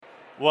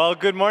Well,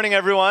 good morning,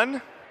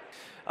 everyone.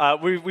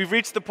 We've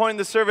reached the point in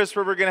the service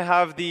where we're going to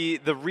have the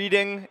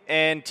reading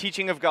and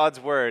teaching of God's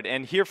Word.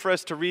 And here for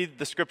us to read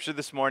the scripture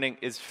this morning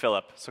is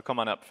Philip. So come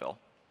on up, Phil.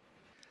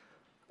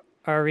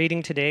 Our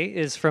reading today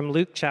is from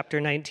Luke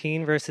chapter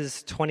 19,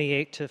 verses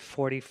 28 to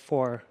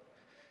 44.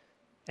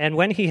 And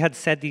when he had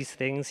said these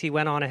things, he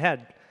went on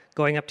ahead,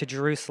 going up to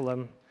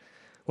Jerusalem.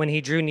 When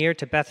he drew near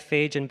to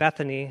Bethphage and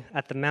Bethany,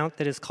 at the mount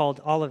that is called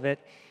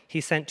Olivet,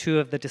 he sent two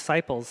of the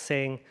disciples,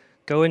 saying,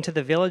 "Go into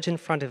the village in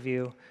front of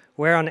you,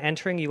 where on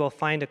entering you will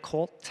find a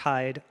colt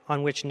tied,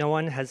 on which no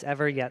one has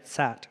ever yet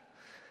sat.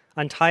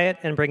 Untie it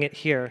and bring it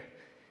here.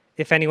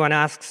 If anyone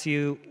asks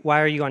you, 'Why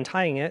are you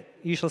untying it?'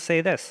 you shall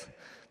say this,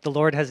 'The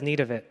Lord has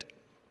need of it.'"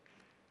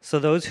 So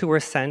those who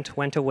were sent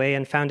went away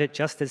and found it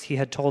just as he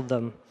had told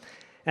them.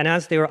 And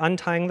as they were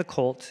untying the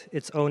colt,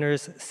 its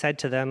owners said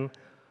to them,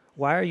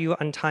 "Why are you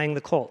untying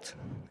the colt?"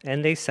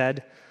 And they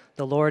said,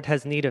 "The Lord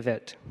has need of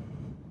it."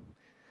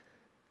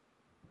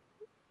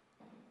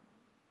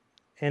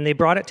 And they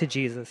brought it to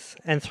Jesus,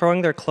 and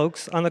throwing their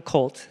cloaks on the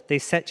colt, they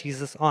set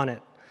Jesus on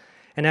it.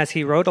 And as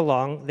he rode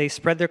along, they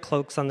spread their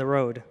cloaks on the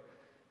road.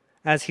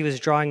 As he was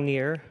drawing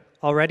near,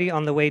 already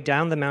on the way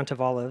down the Mount of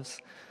Olives,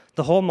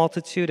 the whole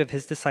multitude of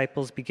his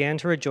disciples began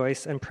to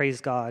rejoice and praise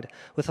God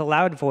with a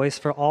loud voice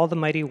for all the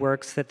mighty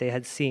works that they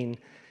had seen,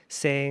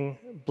 saying,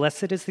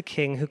 "Blessed is the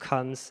King who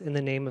comes in the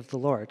name of the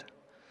Lord.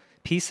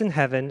 Peace in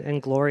heaven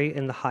and glory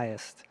in the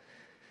highest."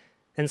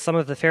 And some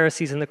of the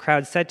Pharisees in the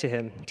crowd said to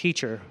him,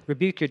 "Teacher,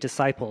 rebuke your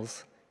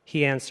disciples."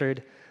 He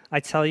answered, "I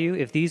tell you,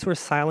 if these were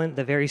silent,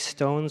 the very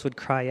stones would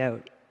cry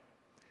out."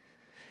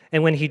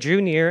 And when he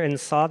drew near and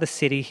saw the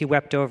city, he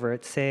wept over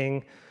it,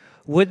 saying,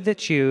 "Would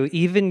that you,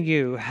 even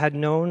you, had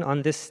known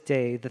on this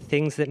day the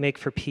things that make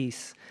for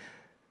peace.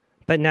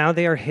 But now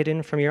they are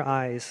hidden from your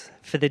eyes.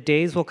 For the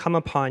days will come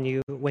upon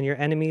you when your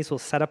enemies will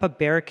set up a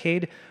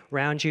barricade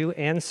round you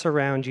and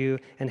surround you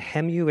and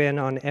hem you in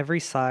on every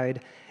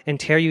side and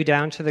tear you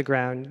down to the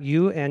ground,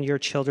 you and your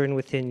children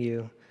within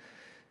you.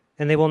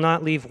 And they will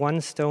not leave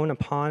one stone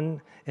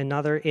upon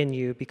another in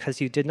you, because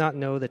you did not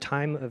know the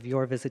time of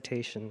your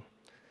visitation."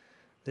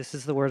 This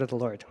is the word of the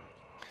Lord.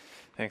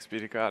 Thanks be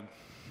to God.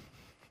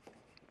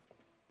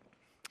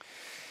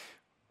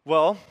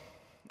 Well,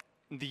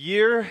 the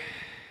year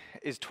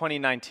is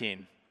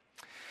 2019,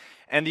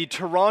 and the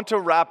Toronto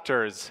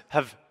Raptors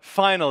have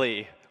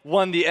finally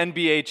won the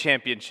NBA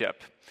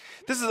championship.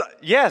 This is,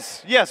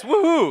 yes,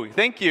 woohoo,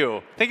 thank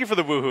you for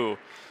the woohoo.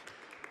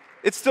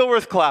 It's still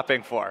worth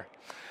clapping for.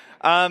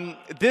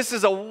 This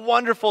is a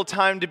wonderful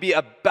time to be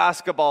a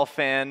basketball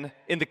fan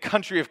in the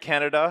country of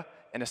Canada,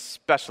 and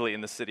especially in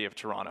the city of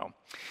Toronto.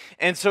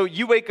 And so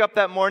you wake up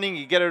that morning,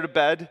 you get out of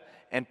bed,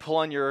 and pull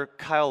on your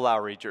Kyle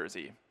Lowry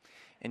jersey.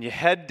 And you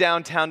head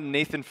downtown to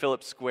Nathan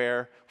Phillips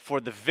Square for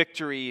the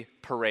Victory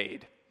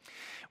Parade.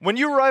 When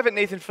you arrive at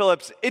Nathan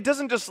Phillips, it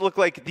doesn't just look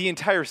like the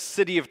entire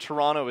city of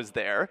Toronto is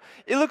there.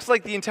 It looks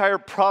like the entire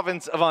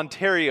province of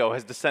Ontario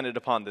has descended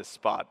upon this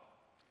spot.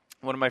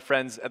 One of my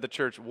friends at the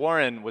church,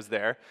 Warren, was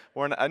there.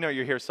 Warren, I know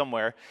you're here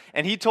somewhere.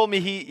 And he told me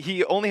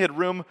he only had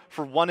room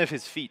for one of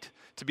his feet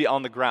to be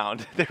on the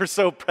ground. They were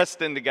so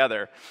pressed in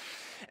together.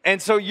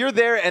 And so you're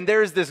there, and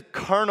there's this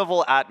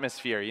carnival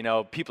atmosphere. You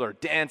know, people are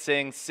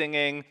dancing,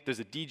 singing, there's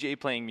a DJ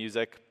playing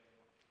music,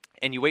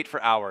 and you wait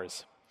for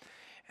hours.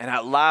 And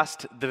at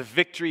last, the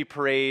Victory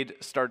Parade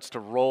starts to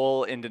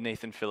roll into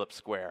Nathan Phillips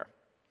Square.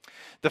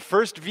 The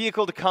first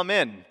vehicle to come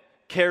in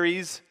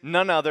carries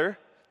none other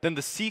than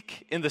the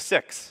Sikh in the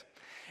Six.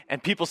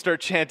 And people start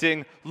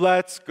chanting,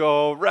 "Let's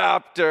go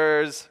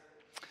Raptors."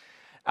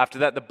 After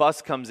that, the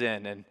bus comes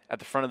in, and at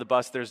the front of the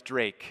bus, there's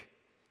Drake.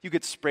 You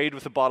get sprayed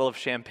with a bottle of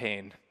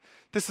champagne.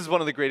 This is one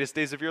of the greatest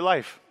days of your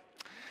life.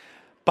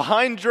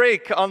 Behind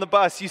Drake on the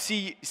bus, you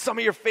see some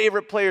of your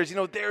favorite players. You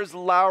know, there's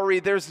Lowry,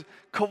 there's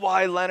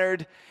Kawhi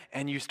Leonard,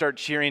 and you start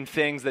cheering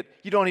things that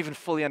you don't even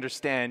fully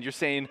understand. You're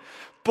saying,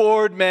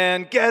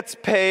 "Boardman gets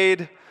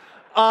paid.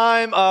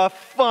 I'm a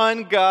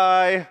fun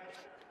guy."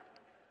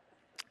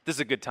 This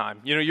is a good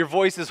time. You know, your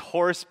voice is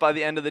hoarse by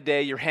the end of the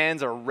day. Your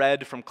hands are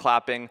red from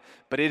clapping,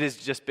 but it has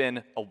just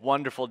been a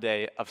wonderful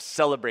day of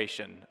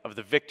celebration of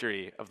the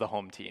victory of the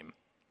home team.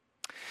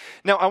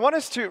 Now, I want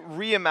us to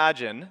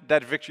reimagine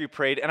that victory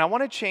parade, and I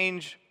want to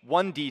change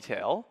one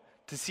detail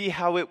to see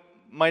how it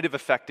might have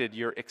affected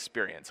your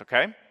experience,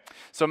 okay?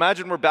 So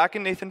imagine we're back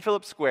in Nathan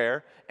Phillips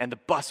Square, and the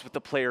bus with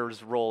the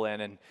players roll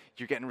in, and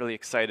you're getting really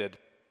excited.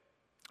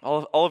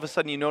 All of a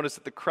sudden, you notice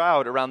that the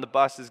crowd around the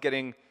bus is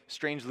getting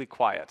strangely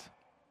quiet.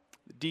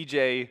 The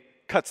DJ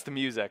cuts the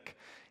music,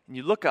 and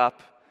you look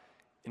up,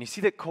 and you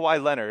see that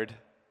Kawhi Leonard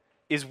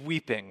is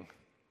weeping.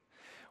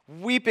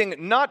 Weeping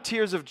not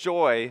tears of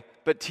joy,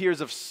 but tears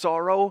of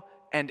sorrow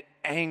and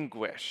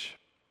anguish.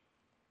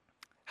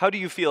 How do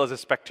you feel as a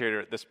spectator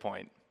at this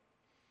point?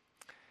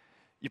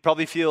 You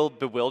probably feel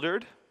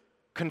bewildered,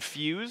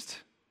 confused,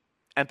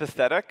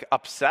 empathetic,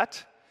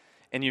 upset,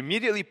 and you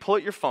immediately pull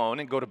out your phone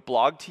and go to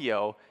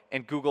BlogTO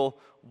and Google,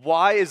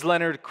 "Why is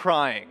Leonard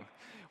crying?"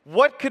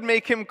 What could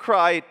make him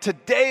cry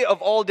today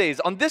of all days,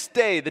 on this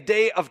day, the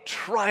day of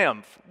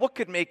triumph? What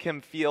could make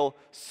him feel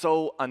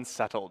so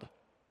unsettled?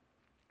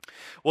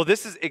 Well,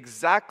 this is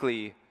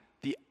exactly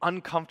the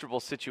uncomfortable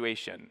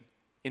situation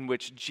in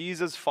which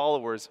Jesus'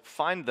 followers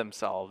find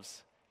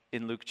themselves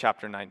in Luke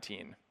chapter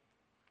 19.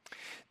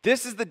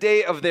 This is the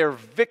day of their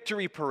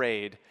victory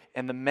parade,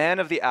 and the man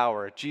of the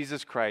hour,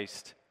 Jesus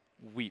Christ,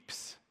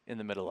 weeps in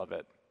the middle of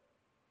it.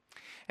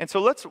 And so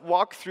let's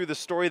walk through the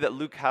story that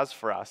Luke has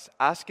for us,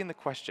 asking the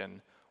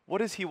question, what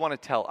does he want to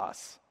tell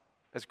us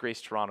as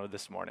Grace Toronto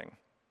this morning?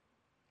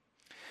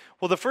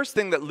 Well, the first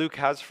thing that Luke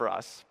has for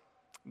us,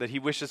 that he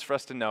wishes for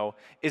us to know,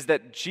 is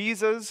that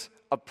Jesus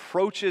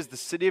approaches the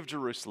city of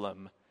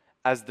Jerusalem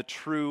as the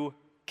true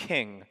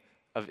King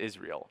of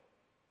Israel.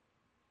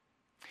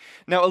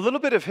 Now, a little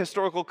bit of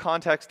historical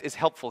context is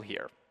helpful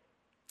here,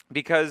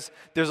 because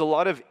there's a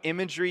lot of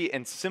imagery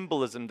and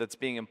symbolism that's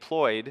being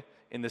employed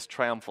in this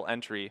triumphal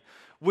entry,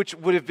 which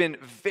would have been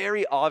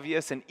very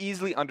obvious and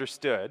easily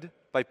understood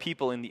by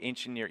people in the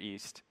ancient Near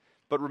East,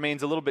 but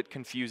remains a little bit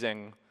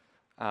confusing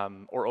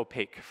or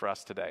opaque for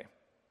us today.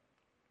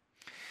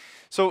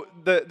 So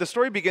the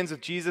story begins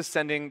with Jesus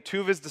sending two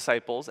of his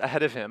disciples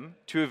ahead of him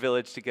to a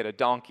village to get a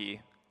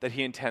donkey that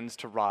he intends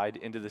to ride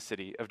into the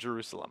city of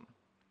Jerusalem.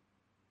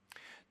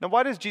 Now,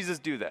 why does Jesus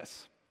do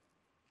this?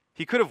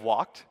 He could have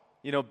walked.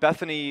 You know,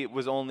 Bethany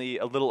was only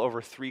a little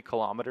over 3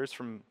 kilometers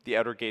from the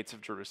outer gates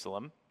of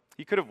Jerusalem.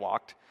 He could have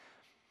walked.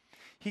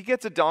 He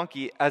gets a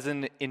donkey as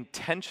an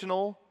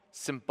intentional,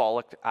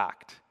 symbolic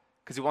act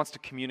because he wants to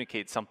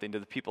communicate something to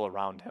the people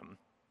around him.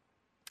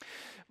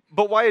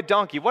 But why a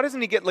donkey? Why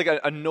doesn't he get like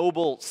a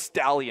noble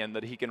stallion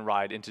that he can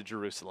ride into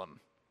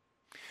Jerusalem?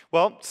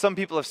 Well, some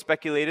people have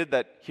speculated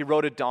that he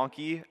rode a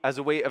donkey as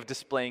a way of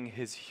displaying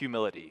his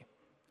humility.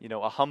 You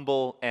know, a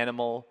humble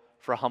animal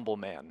for a humble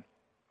man.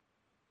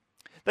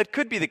 That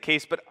could be the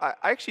case, but I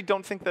actually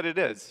don't think that it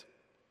is.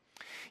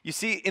 You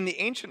see, in the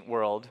ancient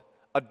world,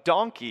 a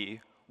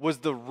donkey was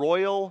the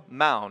royal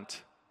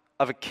mount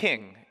of a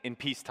king in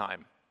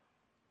peacetime.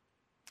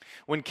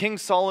 When King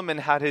Solomon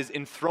had his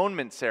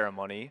enthronement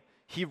ceremony,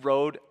 he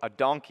rode a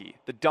donkey,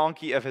 the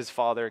donkey of his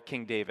father,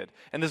 King David.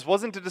 And this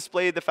wasn't to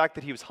display the fact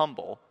that he was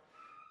humble.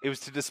 It was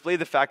to display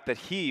the fact that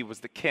he was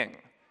the king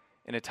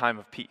in a time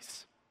of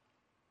peace.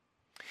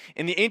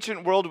 In the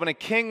ancient world, when a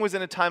king was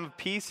in a time of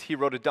peace, he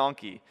rode a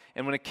donkey.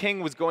 And when a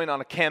king was going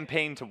on a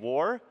campaign to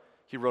war,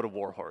 he rode a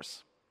war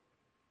horse.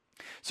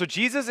 So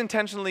Jesus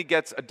intentionally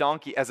gets a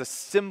donkey as a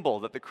symbol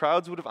that the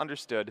crowds would have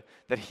understood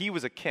that he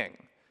was a king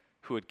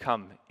who had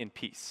come in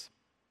peace.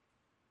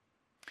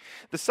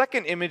 The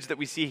second image that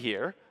we see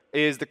here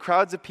is the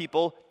crowds of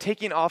people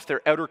taking off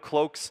their outer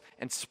cloaks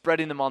and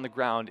spreading them on the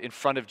ground in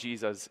front of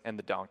Jesus and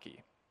the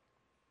donkey.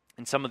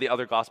 In some of the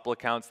other gospel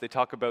accounts, they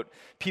talk about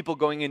people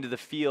going into the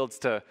fields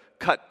to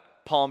cut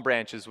palm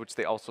branches, which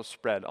they also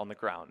spread on the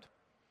ground.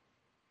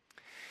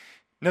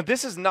 Now,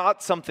 this is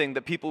not something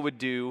that people would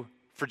do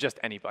for just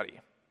anybody.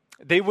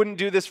 They wouldn't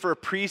do this for a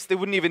priest. They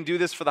wouldn't even do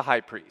this for the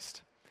high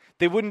priest.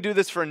 They wouldn't do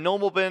this for a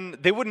nobleman.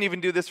 They wouldn't even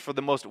do this for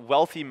the most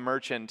wealthy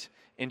merchant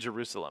in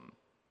Jerusalem.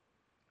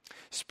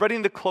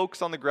 Spreading the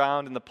cloaks on the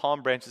ground and the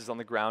palm branches on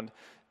the ground,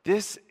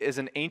 this is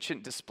an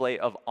ancient display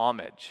of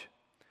homage,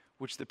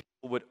 which the people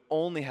would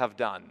only have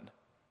done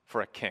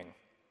for a king.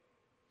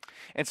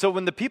 And so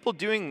when the people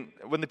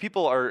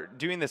are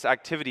doing this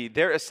activity,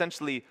 they're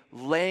essentially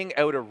laying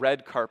out a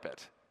red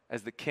carpet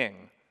as the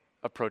king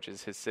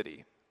approaches his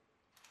city.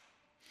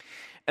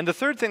 And the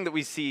third thing that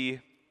we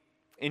see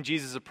in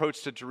Jesus'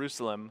 approach to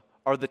Jerusalem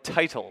are the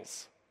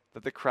titles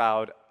that the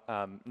crowd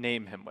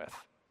name him with.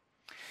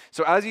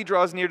 So as he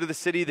draws near to the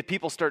city, the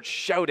people start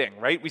shouting,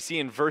 right? We see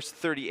in verse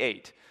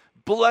 38,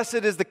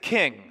 "Blessed is the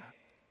King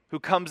who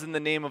comes in the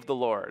name of the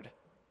Lord.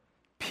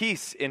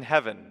 Peace in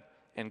heaven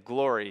and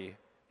glory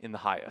in the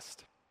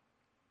highest."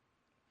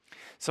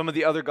 Some of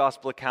the other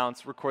gospel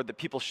accounts record that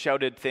people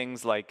shouted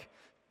things like,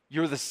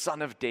 "You're the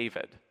son of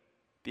David,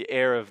 the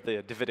heir of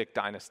the Davidic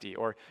dynasty,"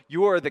 or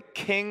 "You are the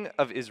King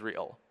of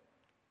Israel."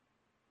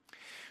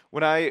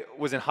 When I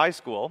was in high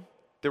school,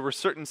 there were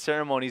certain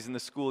ceremonies in the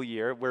school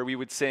year where we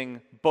would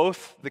sing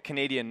both the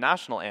Canadian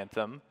national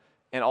anthem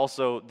and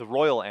also the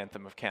royal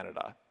anthem of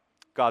Canada,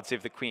 "God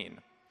Save the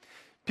Queen."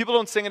 People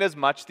don't sing it as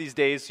much these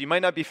days, so you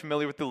might not be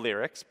familiar with the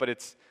lyrics, but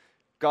it's,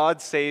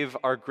 "God save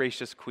our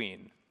gracious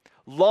Queen.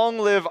 Long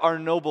live our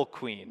noble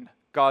Queen.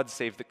 God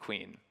save the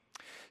Queen.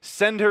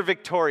 Send her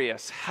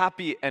victorious,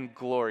 happy and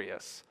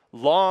glorious,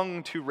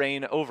 long to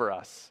reign over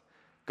us.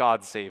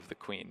 God save the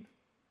Queen."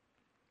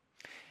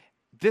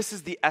 This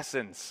is the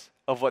essence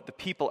of what the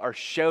people are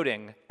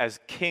shouting as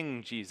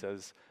King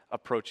Jesus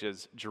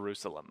approaches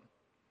Jerusalem.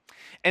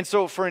 And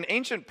so for an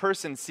ancient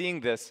person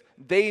seeing this,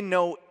 they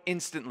know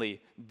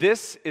instantly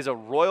this is a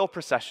royal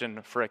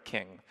procession for a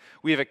king.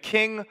 We have a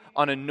king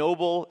on a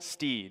noble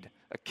steed,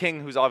 a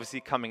king who's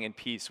obviously coming in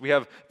peace. We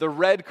have the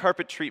red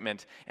carpet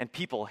treatment and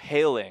people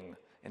hailing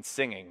and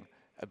singing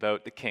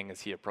about the king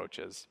as he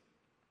approaches.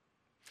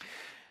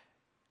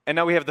 And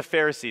now we have the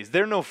Pharisees.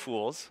 They're no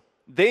fools.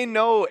 they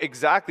know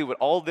exactly what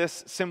all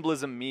this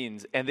symbolism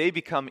means, and they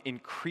become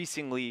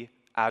increasingly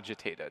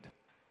agitated.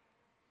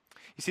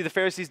 You see, the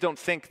Pharisees don't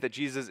think that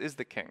Jesus is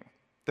the king.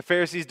 The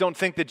Pharisees don't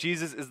think that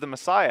Jesus is the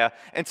Messiah.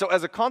 And so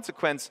as a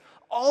consequence,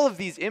 all of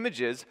these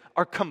images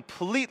are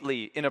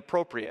completely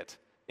inappropriate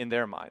in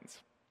their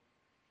minds.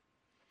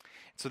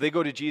 So they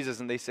go to Jesus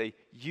and they say,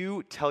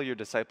 "You tell your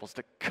disciples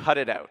to cut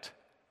it out.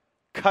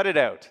 Cut it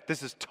out.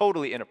 This is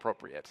totally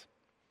inappropriate."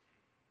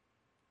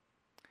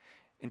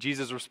 And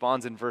Jesus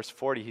responds in verse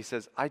 40. He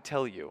says, "I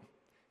tell you,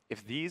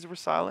 if these were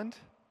silent,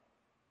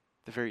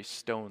 the very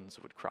stones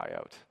would cry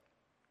out."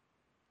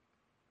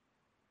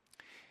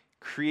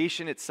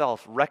 Creation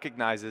itself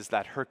recognizes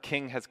that her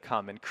king has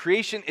come, and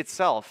creation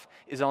itself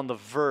is on the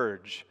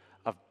verge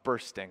of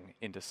bursting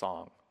into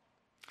song.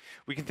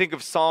 We can think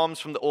of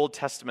Psalms from the Old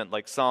Testament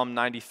like Psalm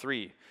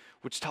 93,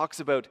 which talks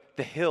about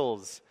the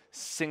hills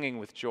singing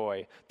with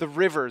joy, the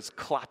rivers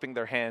clapping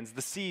their hands,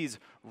 the seas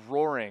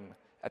roaring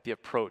at the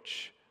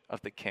approach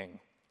of the king.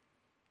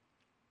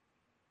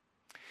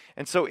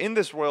 And so in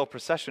this royal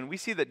procession, we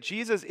see that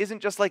Jesus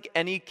isn't just like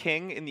any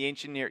king in the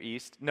ancient Near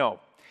East.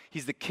 No,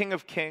 he's the King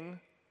of Kings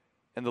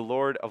and the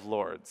Lord of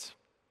Lords.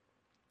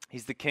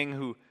 He's the king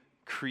who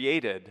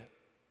created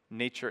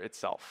nature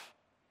itself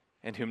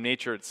and whom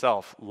nature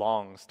itself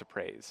longs to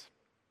praise.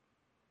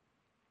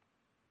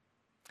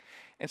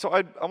 And so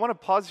I want to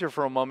pause here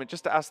for a moment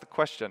just to ask the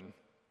question,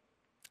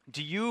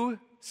 do you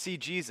see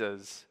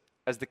Jesus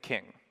as the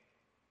king?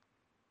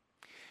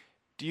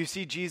 Do you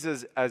see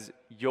Jesus as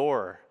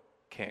your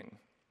king?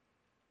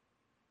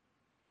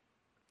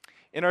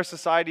 In our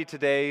society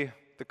today,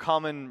 the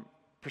common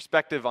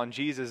perspective on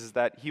Jesus is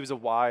that he was a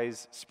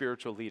wise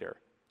spiritual leader.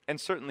 And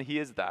certainly he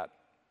is that.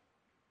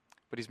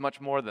 But he's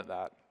much more than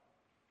that.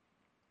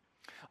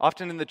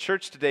 Often in the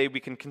church today, we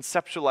can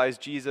conceptualize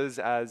Jesus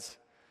as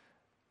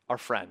our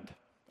friend,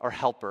 our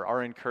helper,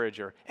 our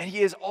encourager. And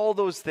he is all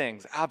those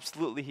things.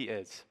 Absolutely he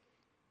is.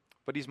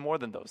 But he's more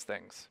than those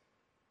things.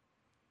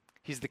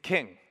 He's the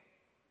king.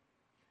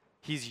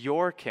 He's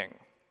your king.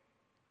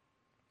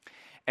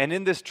 And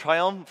in this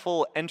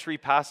triumphal entry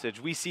passage,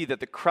 we see that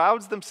the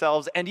crowds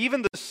themselves and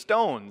even the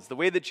stones, the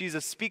way that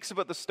Jesus speaks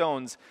about the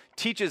stones,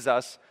 teaches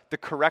us the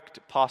correct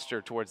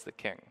posture towards the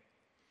king.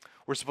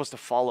 We're supposed to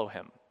follow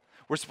him.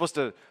 We're supposed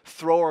to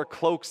throw our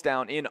cloaks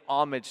down in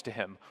homage to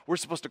him. We're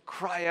supposed to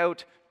cry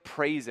out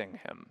praising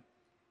him.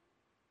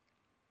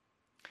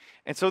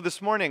 And so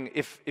this morning,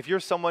 if you're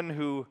someone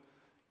who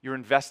you're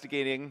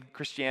investigating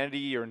Christianity,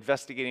 you're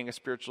investigating a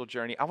spiritual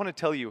journey, I want to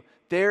tell you,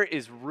 there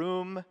is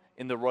room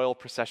in the royal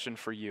procession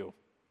for you.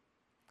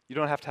 You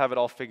don't have to have it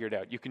all figured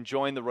out. You can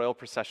join the royal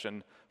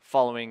procession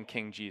following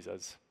King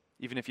Jesus,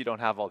 even if you don't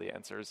have all the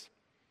answers.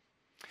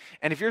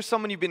 And if you're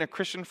someone you've been a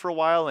Christian for a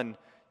while and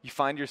you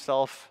find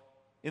yourself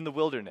in the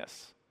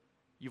wilderness,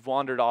 you've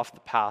wandered off the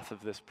path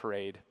of this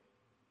parade,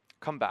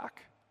 come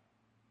back.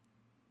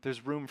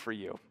 There's room for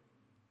you.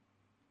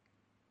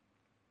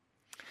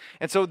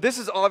 And so this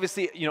is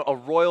obviously, a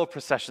royal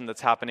procession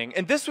that's happening.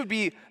 And this would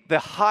be the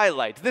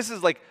highlight. This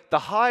is like the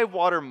high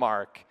water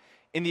mark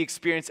in the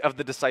experience of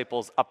the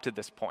disciples up to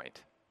this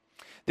point.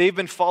 They've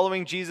been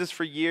following Jesus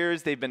for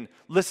years. They've been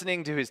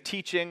listening to his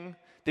teaching.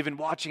 They've been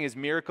watching his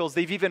miracles.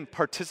 They've even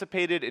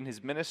participated in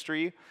his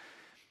ministry.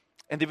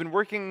 And they've been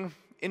working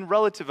in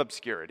relative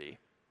obscurity.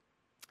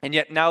 And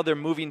yet now they're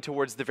moving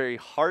towards the very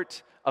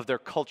heart of their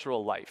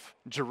cultural life,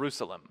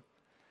 Jerusalem.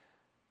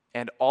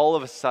 And all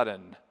of a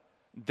sudden,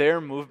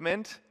 their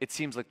movement, it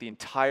seems like the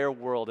entire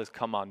world has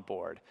come on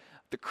board.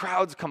 The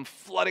crowds come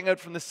flooding out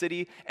from the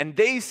city, and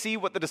they see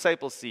what the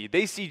disciples see.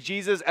 They see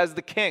Jesus as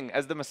the king,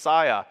 as the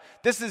Messiah.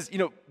 This is,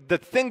 the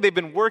thing they've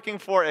been working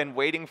for and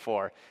waiting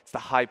for. It's the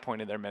high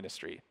point of their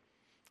ministry.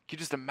 Can you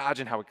just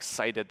imagine how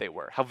excited they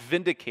were, how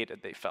vindicated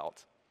they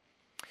felt?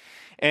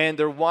 And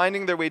they're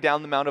winding their way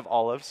down the Mount of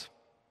Olives.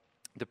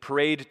 The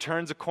parade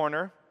turns a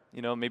corner.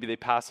 Maybe they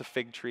pass a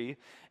fig tree,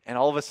 and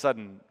all of a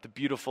sudden, the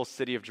beautiful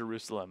city of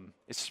Jerusalem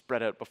is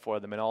spread out before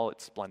them in all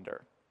its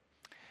splendor.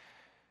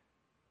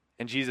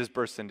 And Jesus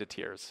bursts into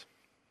tears,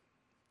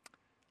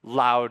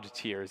 loud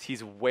tears.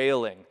 He's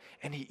wailing,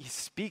 and he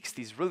speaks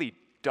these really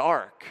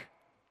dark,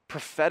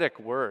 prophetic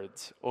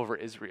words over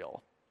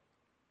Israel.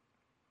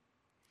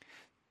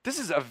 This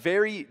is a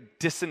very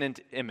dissonant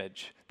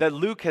image that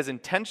Luke has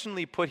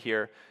intentionally put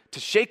here to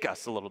shake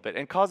us a little bit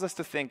and cause us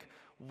to think,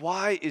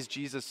 why is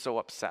Jesus so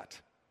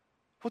upset?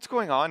 What's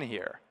going on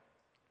here?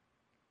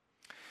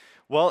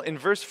 Well, in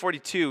verse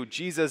 42,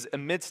 Jesus,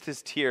 amidst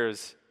his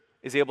tears,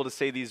 is able to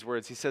say these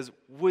words. He says,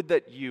 "Would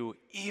that you,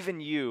 even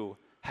you,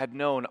 had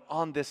known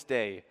on this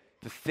day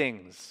the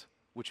things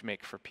which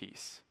make for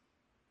peace."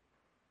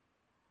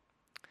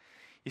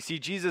 You see,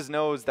 Jesus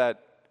knows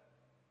that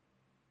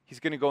he's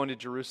going to go into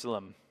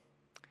Jerusalem,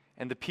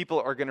 and the people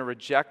are going to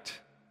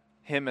reject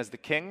him as the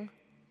king.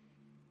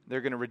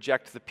 They're going to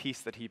reject the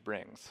peace that he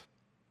brings.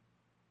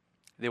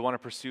 They want to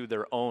pursue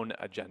their own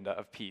agenda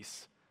of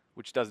peace,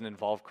 which doesn't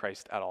involve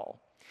Christ at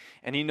all.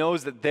 And he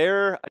knows that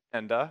their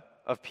agenda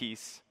of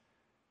peace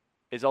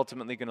is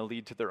ultimately going to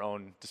lead to their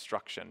own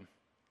destruction.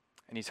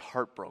 And he's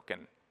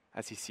heartbroken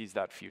as he sees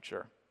that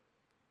future.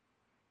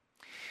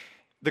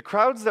 The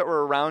crowds that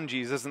were around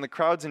Jesus and the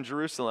crowds in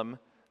Jerusalem,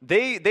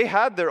 they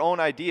had their own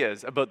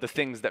ideas about the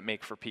things that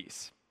make for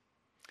peace.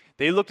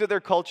 They looked at their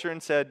culture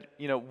and said,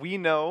 we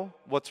know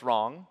what's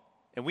wrong,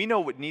 and we know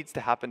what needs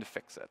to happen to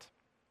fix it.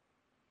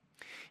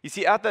 You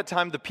see, at that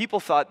time, the people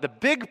thought the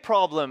big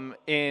problem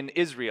in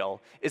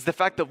Israel is the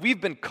fact that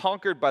we've been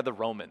conquered by the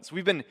Romans.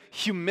 We've been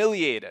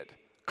humiliated,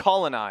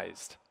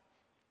 colonized.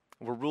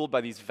 We're ruled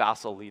by these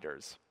vassal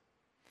leaders.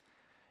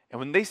 And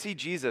when they see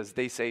Jesus,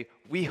 they say,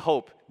 we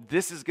hope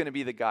this is going to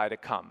be the guy to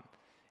come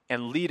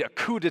and lead a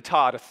coup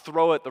d'etat to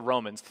throw at the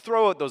Romans,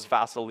 throw at those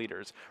vassal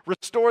leaders,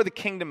 restore the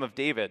kingdom of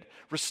David,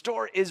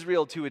 restore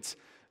Israel to its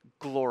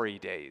glory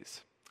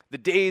days, the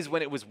days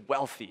when it was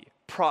wealthy,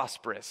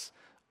 prosperous,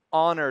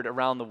 honored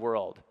around the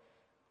world,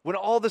 when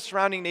all the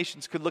surrounding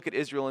nations could look at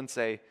Israel and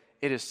say,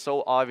 it is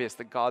so obvious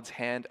that God's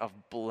hand of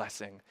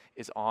blessing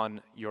is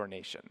on your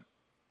nation.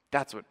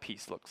 That's what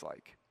peace looks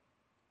like.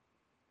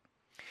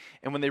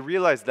 And when they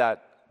realize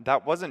that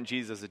that wasn't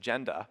Jesus'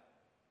 agenda,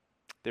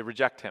 they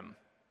reject him.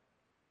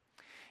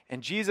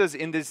 And Jesus,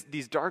 in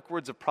these dark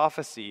words of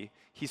prophecy,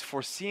 he's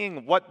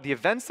foreseeing what the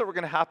events that were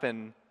going to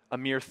happen a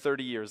mere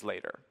 30 years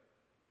later.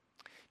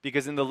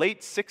 Because in the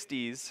late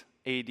 60s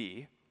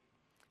AD,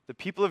 the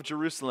people of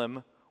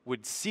Jerusalem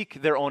would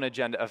seek their own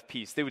agenda of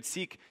peace. They would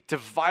seek to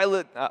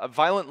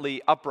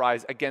violently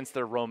uprise against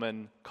their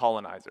Roman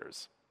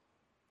colonizers.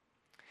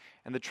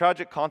 And the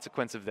tragic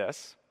consequence of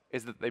this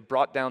is that they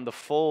brought down the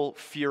full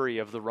fury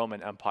of the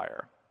Roman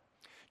Empire.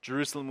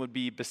 Jerusalem would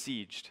be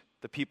besieged,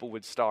 the people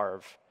would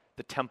starve,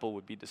 the temple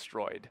would be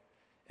destroyed,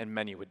 and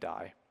many would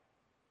die.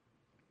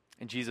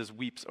 And Jesus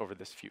weeps over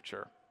this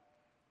future.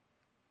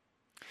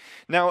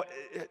 Now,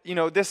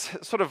 this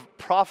sort of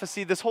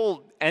prophecy, this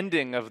whole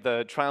ending of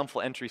the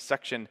triumphal entry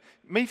section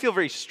may feel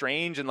very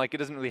strange and like it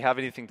doesn't really have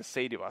anything to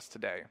say to us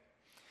today.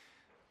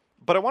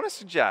 But I want to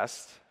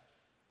suggest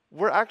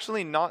we're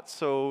actually not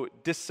so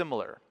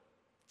dissimilar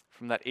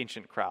from that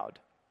ancient crowd.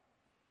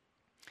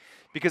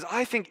 Because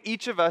I think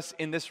each of us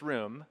in this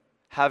room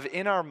have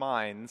in our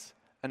minds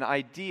an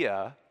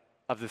idea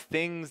of the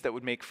things that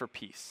would make for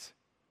peace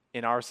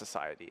in our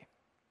society.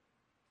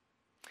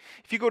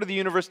 If you go to the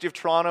University of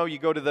Toronto, you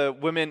go to the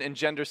Women and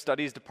Gender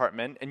Studies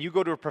department, and you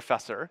go to a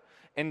professor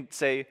and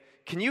say,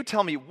 can you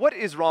tell me what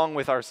is wrong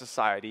with our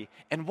society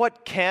and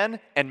what can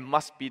and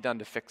must be done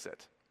to fix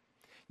it?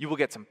 You will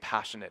get some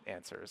passionate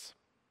answers.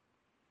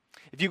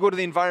 If you go to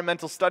the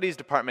Environmental Studies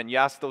department, you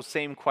ask those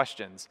same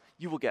questions,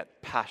 you will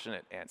get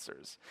passionate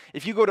answers.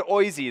 If you go to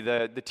OISE,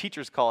 the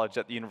Teachers College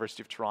at the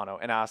University of Toronto,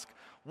 and ask,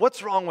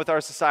 what's wrong with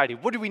our society?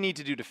 What do we need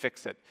to do to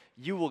fix it?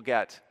 You will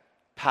get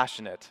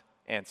passionate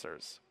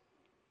answers.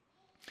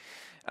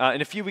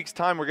 In a few weeks'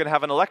 time, we're going to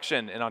have an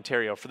election in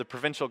Ontario for the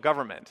provincial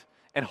government.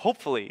 And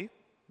hopefully,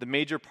 the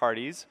major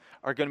parties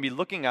are going to be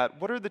looking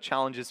at what are the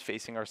challenges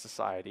facing our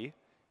society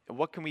and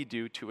what can we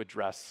do to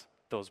address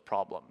those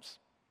problems.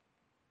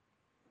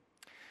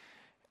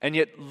 And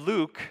yet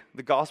Luke,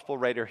 the gospel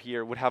writer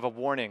here, would have a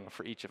warning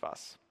for each of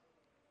us.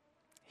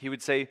 He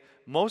would say,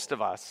 most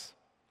of us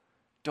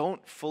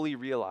don't fully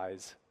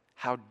realize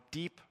how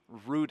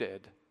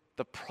deep-rooted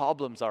the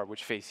problems are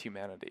which face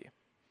humanity.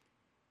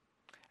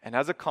 And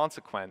as a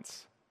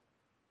consequence,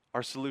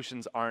 our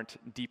solutions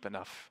aren't deep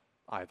enough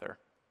either.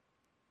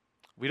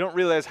 We don't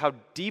realize how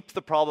deep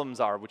the problems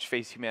are which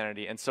face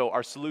humanity, and so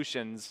our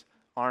solutions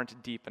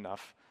aren't deep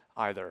enough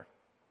either.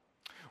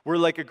 We're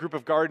like a group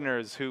of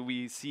gardeners who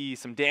we see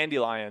some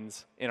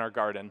dandelions in our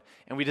garden,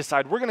 and we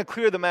decide we're going to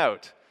clear them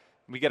out.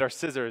 We get our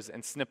scissors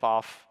and snip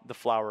off the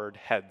flowered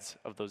heads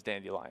of those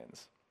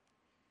dandelions.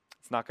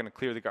 It's not going to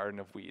clear the garden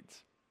of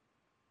weeds.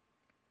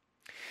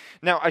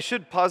 Now, I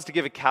should pause to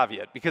give a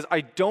caveat, because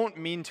I don't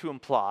mean to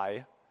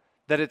imply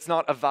that it's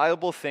not a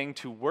valuable thing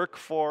to work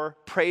for,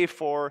 pray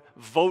for,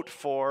 vote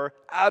for,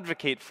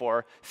 advocate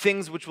for,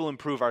 things which will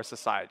improve our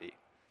society.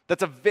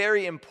 That's a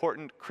very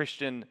important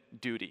Christian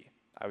duty,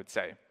 I would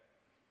say.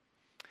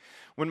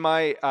 When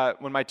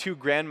my two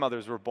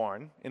grandmothers were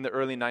born in the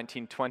early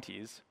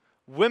 1920s,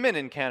 women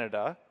in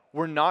Canada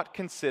were not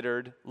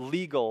considered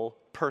legal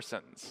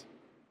persons.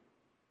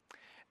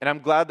 And I'm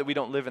glad that we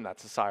don't live in that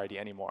society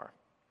anymore.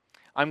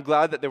 I'm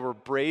glad that there were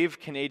brave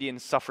Canadian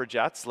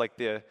suffragettes, like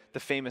the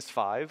famous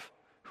five,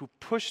 who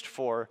pushed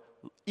for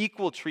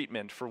equal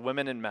treatment for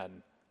women and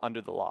men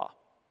under the law.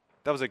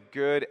 That was a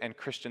good and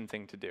Christian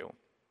thing to do.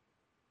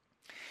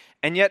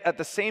 And yet, at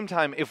the same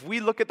time, if we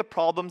look at the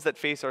problems that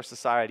face our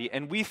society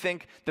and we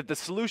think that the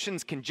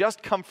solutions can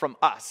just come from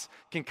us,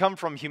 can come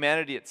from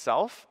humanity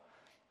itself,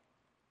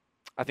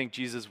 I think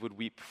Jesus would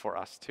weep for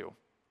us too.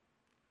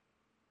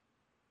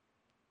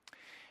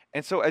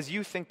 And so as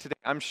you think today,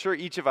 I'm sure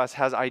each of us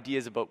has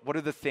ideas about what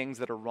are the things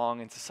that are wrong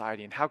in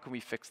society and how can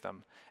we fix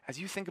them. As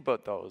you think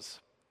about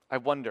those, I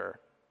wonder,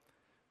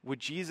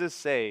 would Jesus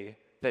say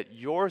that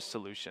your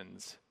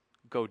solutions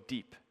go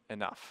deep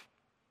enough?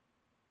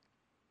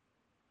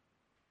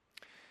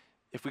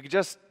 If we could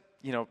just,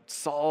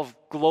 solve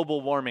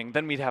global warming,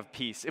 then we'd have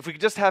peace. If we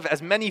could just have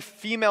as many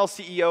female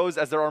CEOs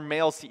as there are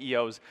male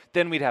CEOs,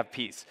 then we'd have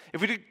peace.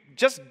 If we could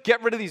just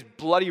get rid of these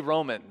bloody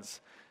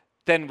Romans,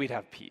 then we'd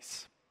have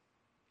peace.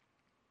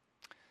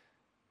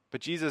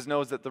 But Jesus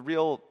knows that the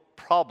real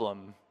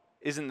problem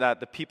isn't that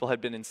the people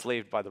had been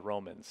enslaved by the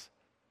Romans.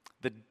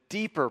 The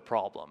deeper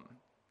problem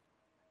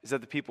is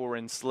that the people were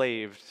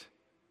enslaved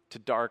to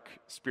dark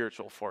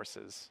spiritual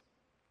forces.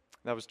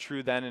 That was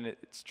true then, and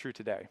it's true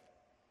today.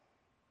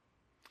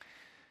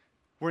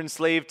 We're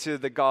enslaved to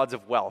the gods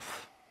of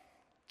wealth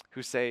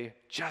who say,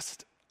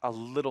 just a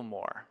little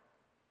more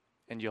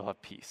and you'll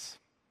have peace.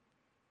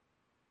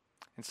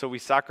 And so we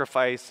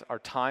sacrifice our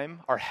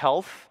time, our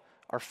health,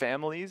 our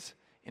families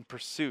in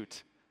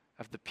pursuit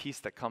of the peace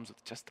that comes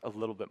with just a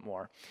little bit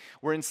more.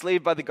 We're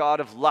enslaved by the god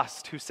of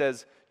lust who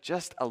says,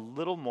 just a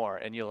little more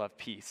and you'll have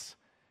peace.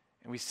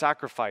 And we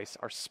sacrifice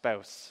our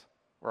spouse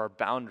or our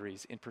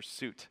boundaries in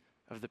pursuit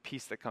of the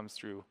peace that comes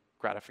through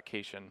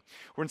gratification.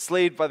 We're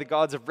enslaved by the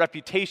gods of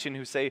reputation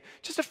who say,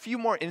 just a few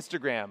more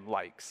Instagram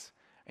likes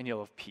and you'll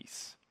have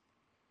peace.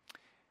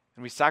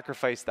 And we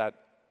sacrifice that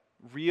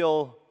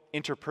real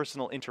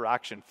interpersonal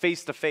interaction,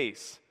 face to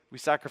face. We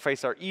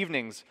sacrifice our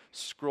evenings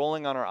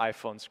scrolling on our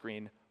iPhone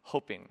screen,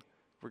 hoping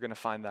we're going to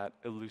find that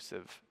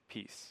elusive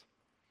peace.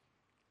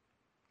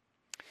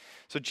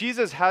 So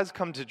Jesus has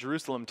come to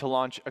Jerusalem to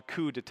launch a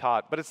coup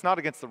d'etat, but it's not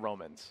against the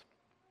Romans.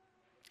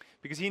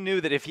 Because he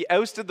knew that if he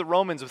ousted the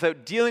Romans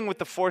without dealing with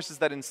the forces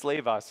that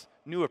enslave us,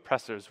 new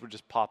oppressors would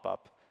just pop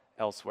up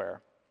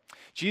elsewhere.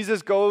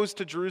 Jesus goes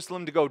to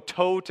Jerusalem to go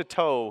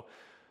toe-to-toe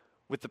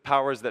with the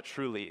powers that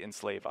truly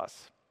enslave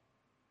us.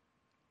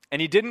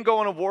 And he didn't go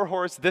on a war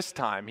horse this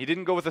time. He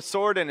didn't go with a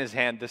sword in his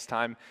hand this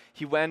time.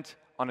 He went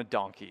on a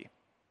donkey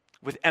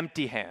with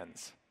empty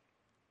hands.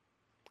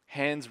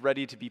 Hands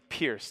ready to be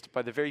pierced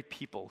by the very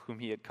people whom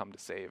he had come to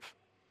save.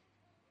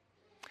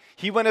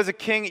 He went as a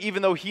king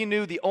even though he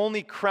knew the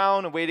only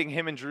crown awaiting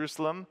him in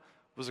Jerusalem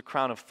was a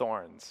crown of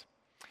thorns.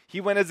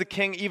 He went as a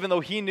king even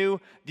though he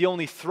knew the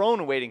only throne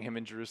awaiting him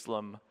in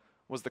Jerusalem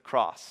was the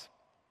cross.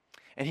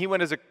 And he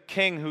went as a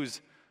king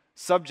whose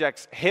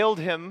subjects hailed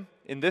him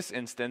in this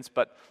instance,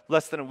 but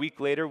less than a week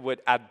later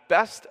would at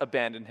best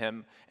abandon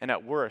him and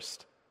at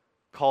worst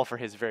call for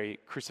his very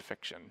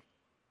crucifixion.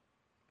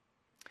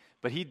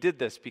 But he did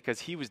this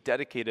because he was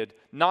dedicated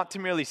not to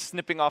merely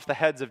snipping off the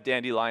heads of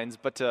dandelions,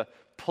 but to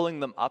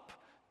pulling them up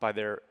by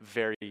their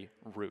very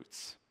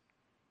roots.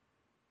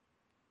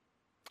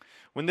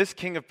 When this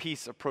King of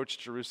Peace approached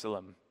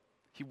Jerusalem,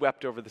 he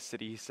wept over the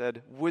city. He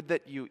said, "Would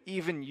that you,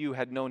 even you,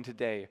 had known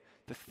today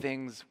the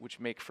things which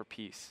make for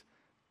peace."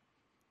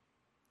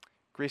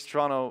 Grace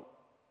Toronto,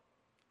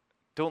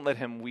 don't let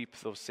him weep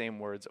those same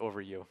words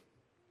over you.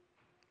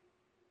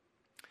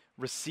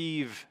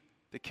 Receive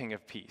the King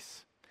of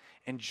Peace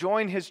and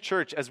join his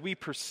church as we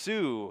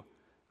pursue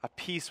a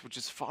peace which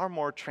is far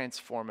more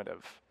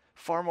transformative,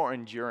 far more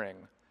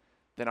enduring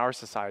than our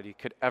society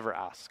could ever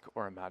ask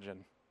or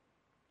imagine.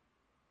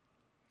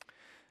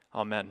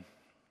 Amen.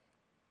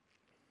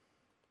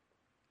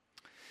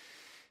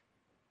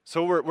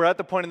 So we're at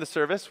the point in the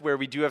service where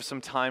we do have some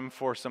time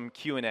for some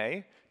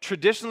Q&A.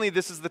 Traditionally,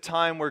 this is the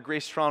time where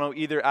Grace Toronto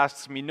either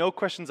asks me no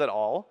questions at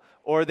all,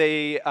 or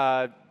they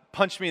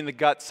punch me in the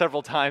gut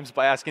several times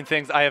by asking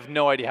things I have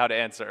no idea how to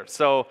answer.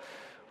 So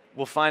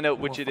we'll find out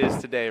which it is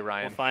today,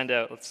 Ryan. We'll find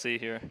out. Let's see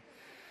here.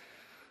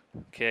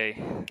 Okay,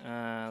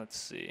 let's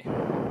see.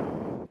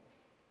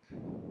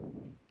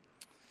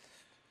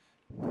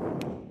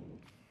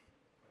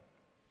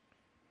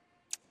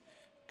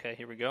 Okay,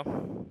 here we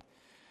go.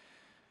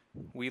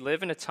 We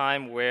live in a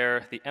time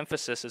where the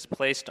emphasis is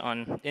placed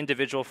on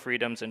individual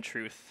freedoms and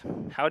truth.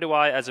 How do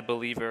I, as a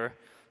believer,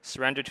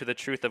 surrender to the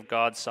truth of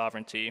God's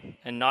sovereignty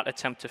and not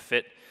attempt to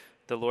fit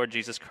the Lord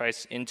Jesus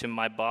Christ into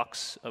my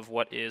box of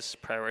what is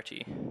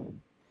priority?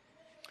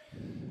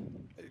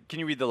 Can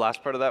you read the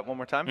last part of that one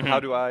more time? Mm-hmm. How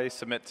do I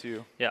submit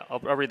to? Yeah, I'll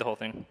read the whole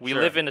thing. We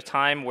Sure. live in a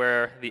time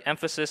where the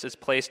emphasis is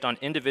placed on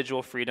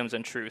individual freedoms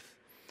and truth.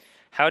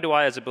 How do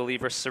I, as a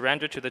believer,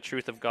 surrender to the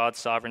truth of God's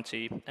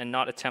sovereignty and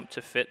not attempt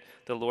to fit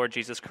the Lord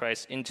Jesus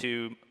Christ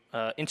into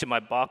my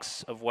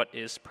box of what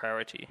is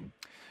priority?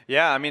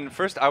 Yeah, I mean,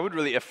 first, I would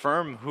really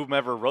affirm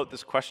whomever wrote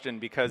this question,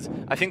 because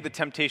I think the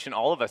temptation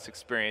all of us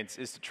experience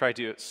is to try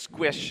to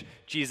squish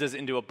Jesus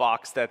into a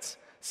box that's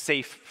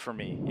safe for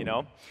me, you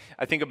know?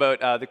 I think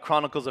about the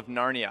Chronicles of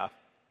Narnia,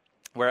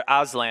 where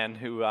Aslan,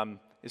 who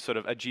is sort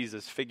of a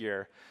Jesus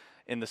figure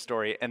in the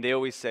story, and they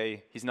always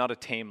say, he's not a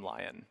tame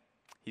lion.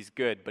 He's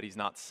good, but he's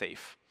not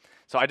safe.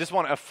 So I just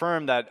want to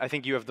affirm that I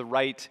think you have the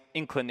right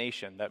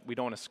inclination, that we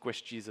don't want to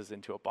squish Jesus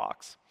into a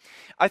box.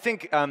 I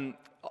think,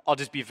 I'll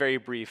just be very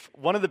brief,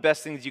 one of the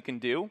best things you can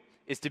do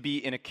is to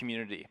be in a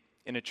community,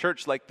 in a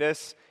church like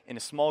this, in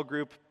a small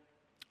group,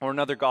 or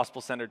another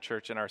gospel-centered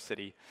church in our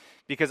city.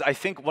 Because I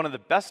think one of the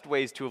best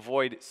ways to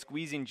avoid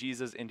squeezing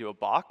Jesus into a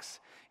box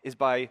is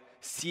by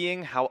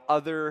seeing how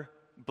other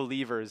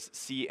believers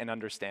see and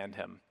understand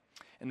him.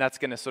 And that's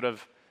going to sort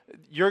of,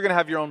 you're going to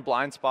have your own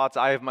blind spots,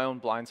 I have my own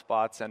blind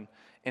spots, and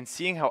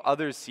seeing how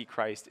others see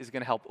Christ is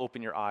going to help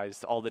open your eyes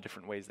to all the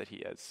different ways that he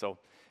is. So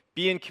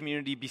be in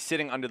community, be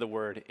sitting under the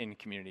word in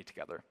community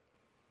together.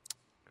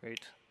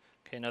 Great.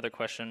 Okay, another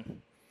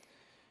question.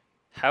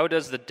 How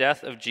does the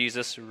death of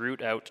Jesus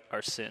root out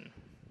our sin?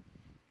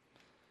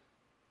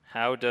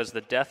 How does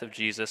the death of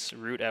Jesus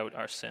root out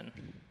our sin?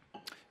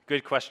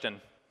 Good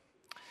question.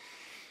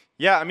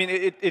 Yeah, I mean,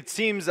 it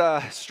seems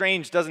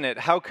strange, doesn't it?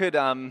 How could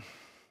a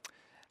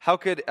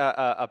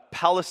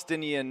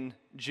Palestinian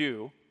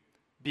Jew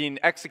being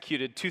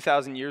executed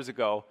 2,000 years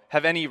ago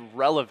have any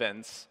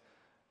relevance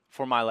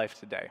for my life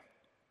today?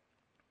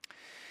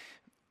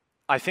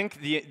 I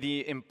think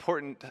the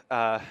important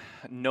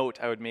note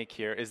I would make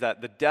here is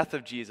that the death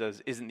of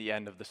Jesus isn't the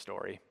end of the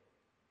story.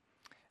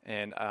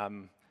 And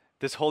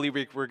this Holy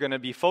Week, we're going to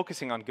be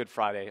focusing on Good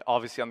Friday,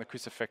 obviously on the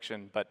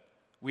crucifixion, but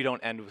we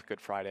don't end with Good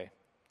Friday.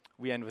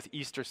 We end with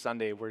Easter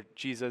Sunday, where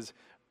Jesus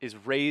is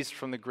raised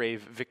from the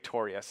grave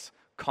victorious,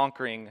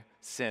 conquering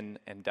sin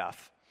and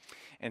death.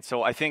 And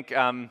so I think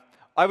I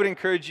would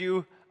encourage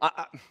you,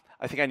 I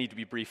think I need to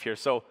be brief here.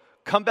 So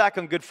come back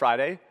on Good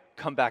Friday,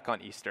 come back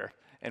on Easter,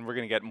 and we're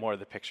going to get more of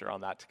the picture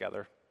on that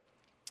together.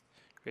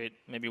 Great.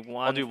 Maybe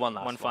one. I'll do one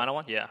last one. Final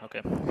one? Yeah, okay.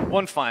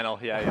 One final,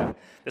 yeah.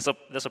 This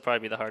will probably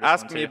be the hardest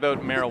Ask one, me too.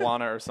 about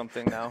marijuana or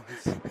something now.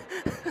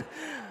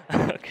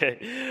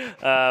 Okay.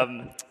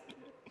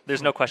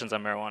 There's no questions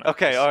on marijuana.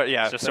 Okay, all right,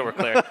 yeah. Just so we're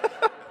clear.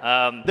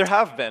 There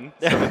have been.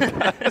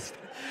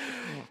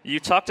 You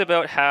talked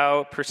about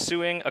how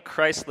pursuing a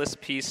Christless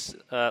peace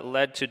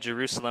led to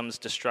Jerusalem's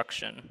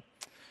destruction.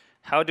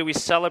 How do we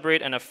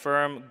celebrate and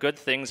affirm good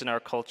things our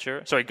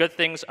culture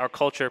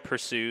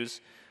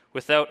pursues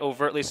without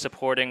overtly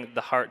supporting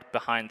the heart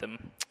behind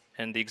them?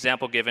 And the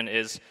example given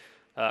is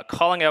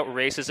calling out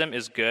racism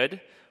is good,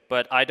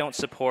 but I don't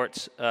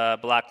support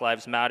Black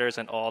Lives Matters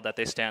and all that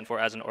they stand for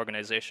as an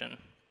organization.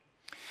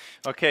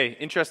 Okay,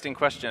 interesting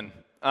question.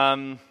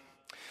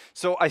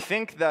 So I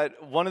think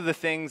that one of the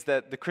things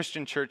that the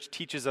Christian church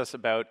teaches us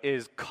about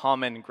is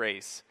common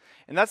grace.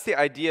 And that's the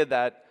idea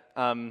that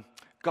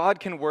God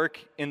can work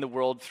in the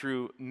world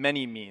through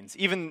many means,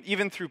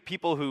 even through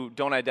people who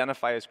don't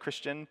identify as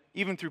Christian,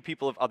 even through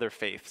people of other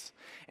faiths.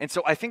 And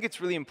so I think it's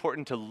really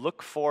important to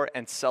look for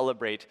and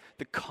celebrate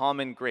the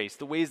common grace,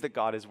 the ways that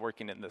God is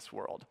working in this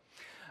world.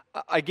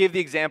 I gave the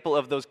example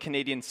of those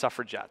Canadian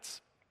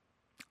suffragettes.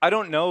 I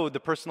don't know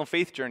the personal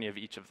faith journey of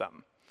each of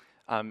them.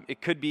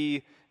 It could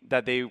be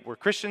that they were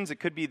Christians, it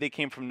could be they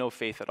came from no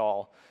faith at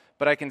all.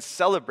 But I can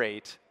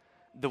celebrate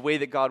the way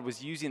that God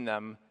was using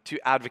them to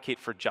advocate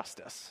for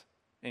justice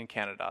in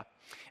Canada.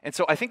 And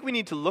so I think we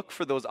need to look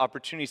for those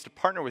opportunities to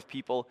partner with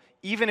people,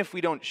 even if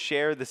we don't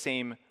share the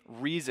same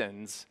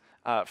reasons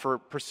for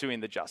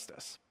pursuing the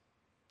justice.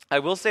 I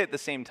will say at the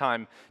same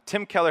time,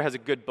 Tim Keller has a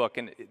good book,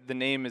 and the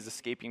name is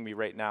escaping me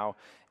right now.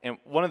 And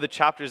one of the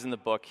chapters in the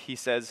book, he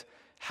says,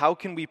 how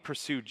can we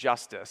pursue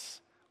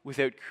justice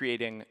without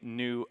creating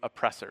new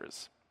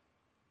oppressors?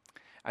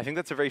 I think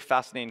that's a very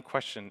fascinating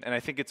question, and I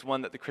think it's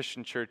one that the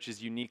Christian church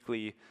is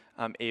uniquely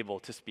able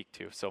to speak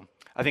to. So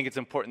I think it's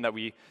important that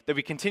we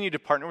continue to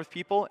partner with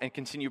people and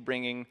continue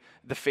bringing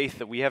the faith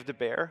that we have to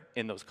bear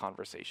in those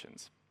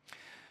conversations.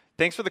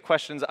 Thanks for the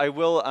questions. I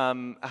will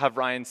have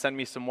Ryan send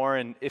me some more,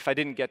 and if I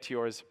didn't get to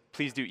yours,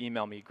 please do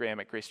email me,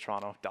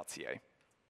 graham@gracetoronto.ca.